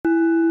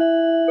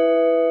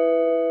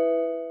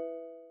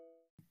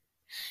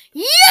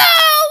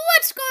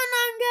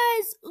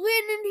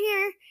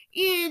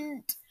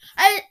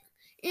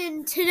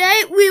And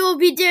today we will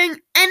be doing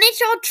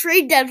NHL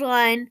Trade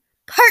Deadline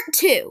Part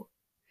 2.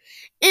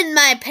 In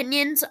my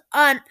opinions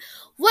on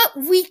what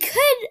we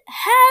could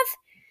have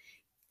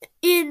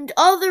and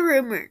all the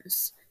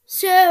rumors.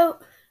 So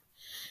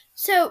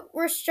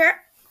today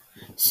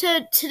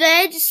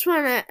I just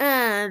want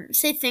to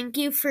say thank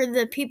you for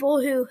the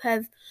people who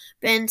have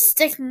been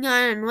sticking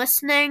on and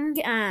listening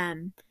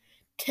to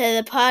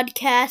the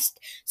podcast.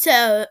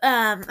 So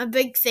a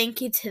big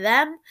thank you to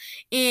them,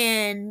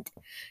 and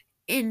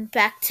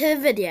back to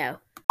the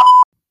video.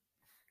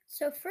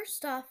 So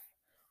first off,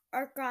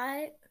 our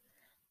guy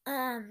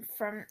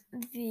from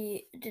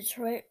the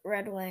Detroit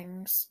Red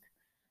Wings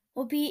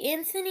will be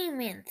Anthony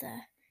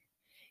Mantha.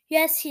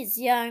 Yes, he's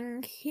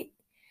young.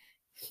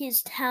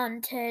 He's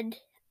talented.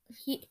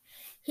 He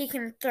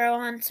can throw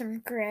on some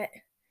grit.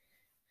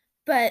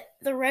 But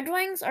the Red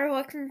Wings are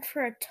looking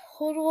for a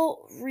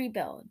total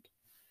rebuild.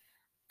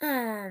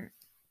 And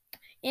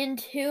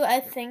who I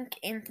think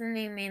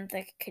Anthony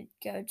Mantha could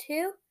go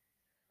to?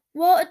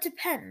 Well, it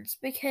depends,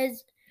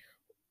 because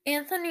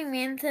Anthony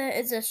Mantha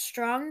is a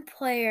strong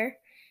player,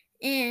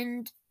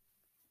 and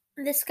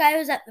this guy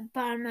was at the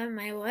bottom of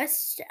my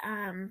list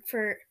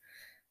for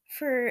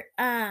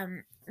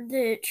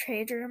the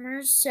trade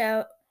rumors.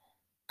 So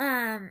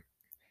who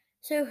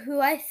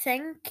I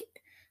think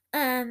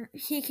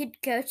he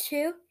could go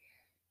to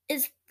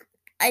is,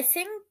 I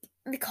think,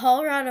 the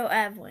Colorado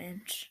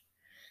Avalanche.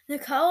 The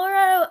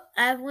Colorado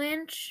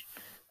Avalanche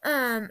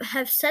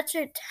have such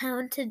a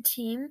talented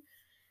team,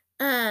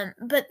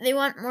 but they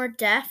want more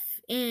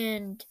depth,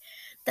 and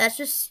that's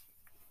just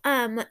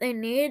what they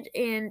need.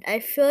 And I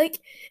feel like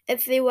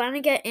if they want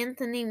to get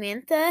Anthony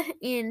Mantha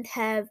and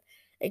have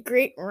a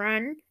great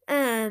run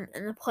in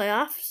the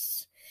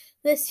playoffs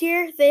this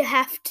year, they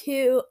have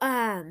to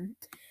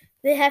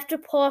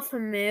pull off a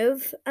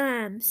move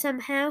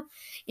somehow.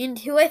 And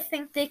who I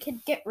think they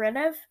could get rid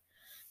of,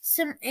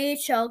 some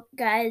AHL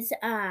guys.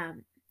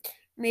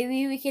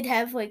 Maybe we could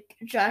have like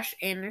Josh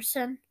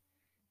Anderson,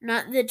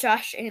 not the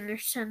Josh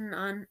Anderson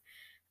on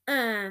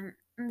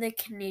the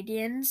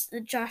Canadiens,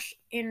 the Josh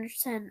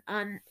Anderson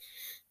on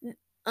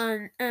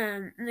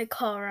the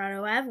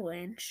Colorado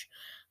Avalanche.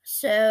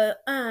 So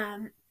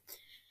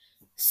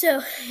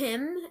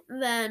him.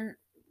 Then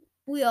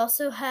we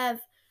also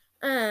have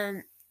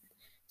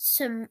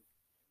some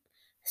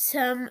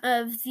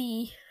of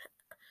the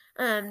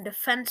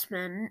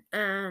defensemen.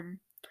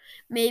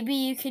 Maybe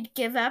you could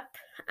give up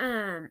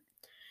a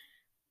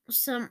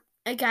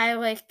guy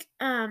like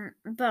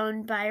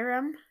Bowen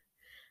Byram.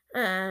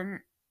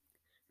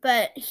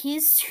 But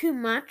he's too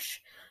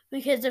much,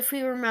 because if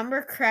we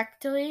remember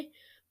correctly,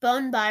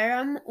 Bowen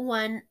Byram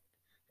won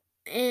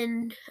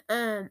in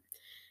the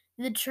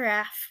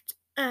draft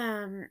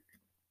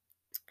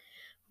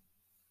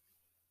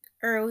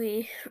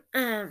really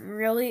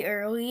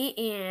early,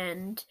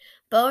 and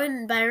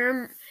Bowen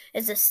Byram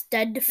is a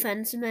stud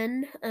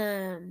defenseman.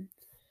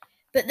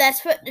 But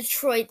that's what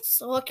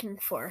Detroit's looking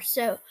for.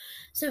 So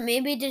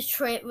maybe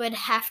Detroit would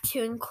have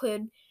to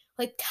include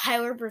like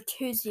Tyler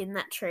Bertuzzi in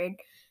that trade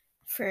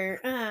for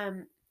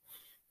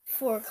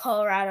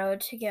Colorado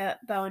to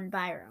get Bowen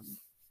Byram.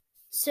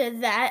 So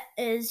that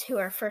is who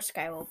our first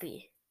guy will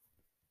be.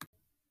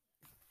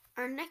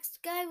 Our next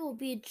guy will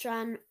be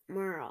Jon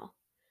Merrill.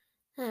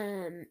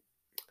 I'm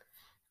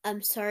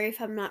sorry if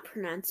I'm not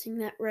pronouncing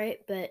that right,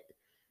 but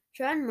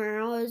Jon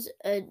Merrill is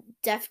a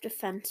deft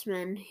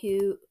defenseman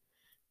who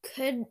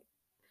could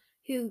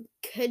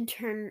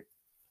turn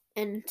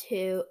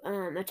into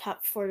a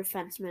top 4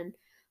 defenseman.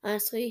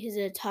 Honestly, he's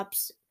a top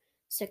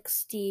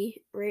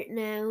 60 right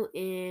now,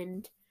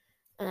 and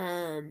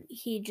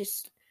he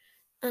just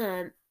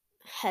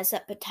has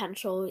that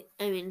potential.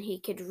 I mean, he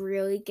could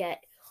really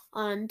get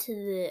onto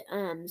the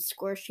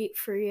score sheet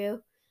for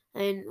you.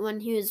 And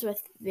when he was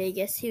with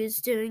Vegas, he was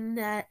doing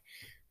that.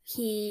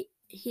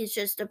 He's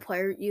just a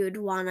player you would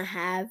want to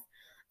have,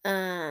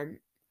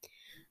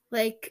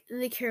 like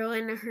the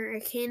Carolina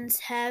Hurricanes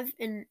have,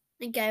 and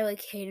a guy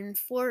like Hayden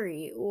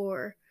Fleury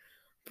or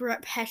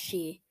Brett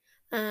Pesce.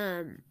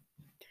 But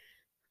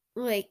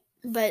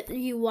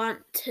you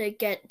want to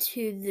get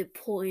to the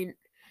point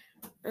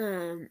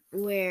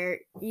where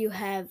you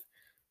have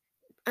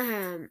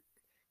a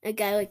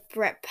guy like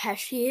Brett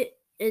Pesce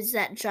is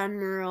that Jon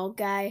Merrill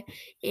guy,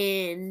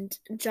 and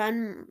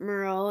Jon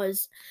Merrill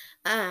is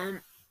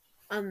on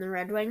the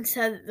Red Wings.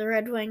 So the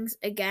Red Wings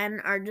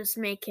again are just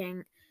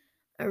making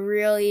a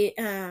really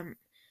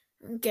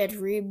good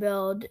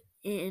rebuild,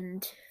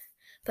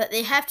 but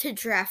they have to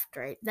draft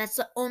right. That's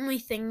the only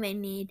thing they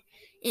need,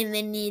 and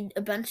they need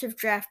a bunch of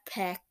draft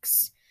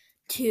picks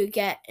to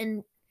get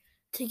the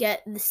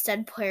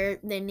stud player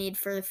they need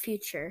for the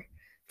future,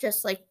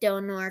 just like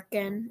Dylan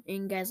Larkin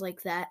and guys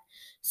like that.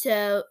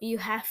 So you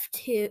have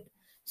to.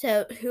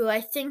 So who I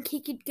think he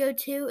could go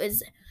to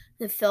is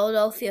the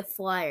Philadelphia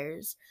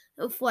Flyers.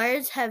 The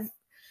Flyers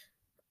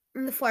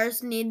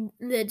need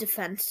the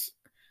defense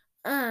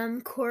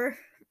core,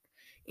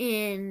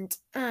 and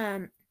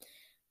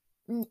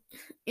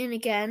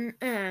again,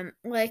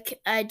 like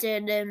I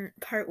did in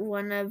part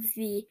 1 of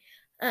the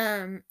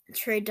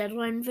trade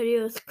deadline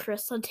video with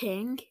Chris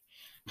Letang,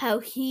 how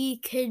he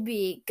could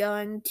be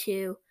going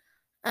to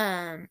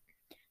the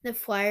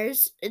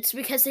Flyers. It's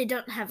because they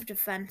don't have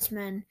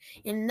defensemen,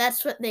 and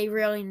that's what they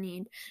really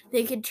need.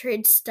 They could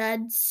trade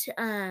studs,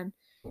 and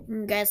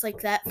guys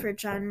like that for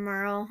John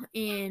Merle,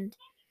 and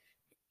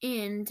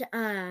they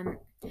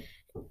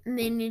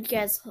need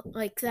guys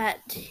like that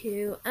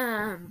to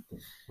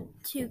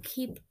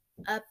keep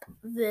up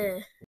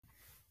the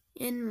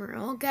in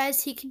Merle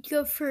guys. He could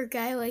go for a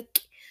guy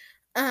like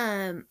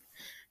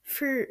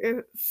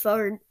for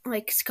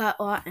like Scott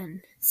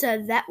Laughton.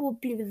 So that will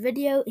be the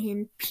video,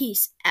 and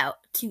peace out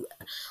to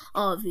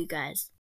all of you guys.